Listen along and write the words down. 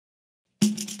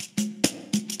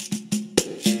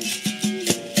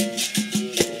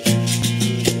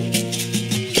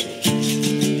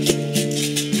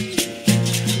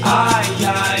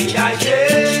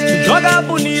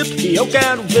que eu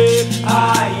quero ver.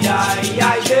 Ai, ai,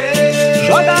 ai, Deus.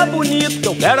 Joga bonito que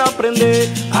eu quero aprender.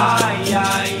 Ai,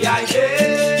 ai, ai,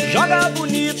 Deus. Joga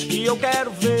bonito que eu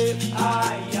quero ver.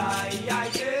 Ai, ai, ai,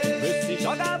 Deus.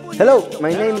 Joga bonito. Hello,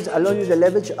 my name is Alonio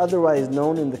Delevich, otherwise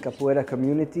known in the Capoeira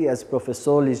community as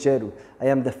Professor Ligeiro. I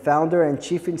am the founder and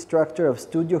chief instructor of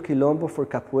Studio Quilombo for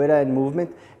Capoeira and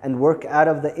Movement and work out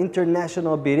of the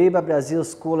International Biriba Brazil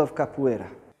School of Capoeira.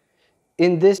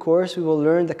 In this course, we will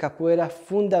learn the Capoeira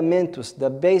Fundamentos,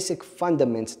 the basic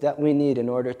fundaments that we need in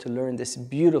order to learn this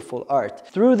beautiful art.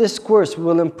 Through this course, we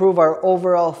will improve our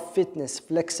overall fitness,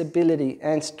 flexibility,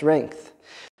 and strength.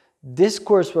 This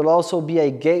course will also be a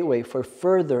gateway for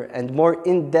further and more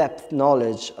in-depth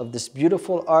knowledge of this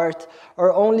beautiful art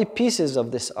or only pieces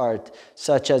of this art,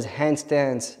 such as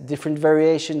handstands, different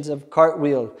variations of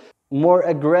cartwheel, more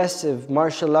aggressive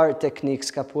martial art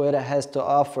techniques Capoeira has to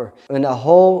offer, and a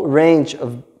whole range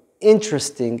of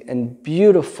interesting and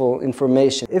beautiful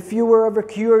information. If you were ever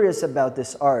curious about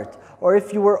this art, or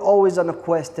if you were always on a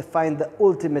quest to find the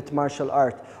ultimate martial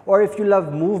art, or if you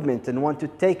love movement and want to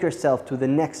take yourself to the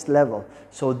next level,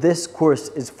 so this course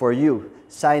is for you.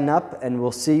 Sign up and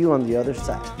we'll see you on the other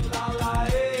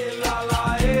side.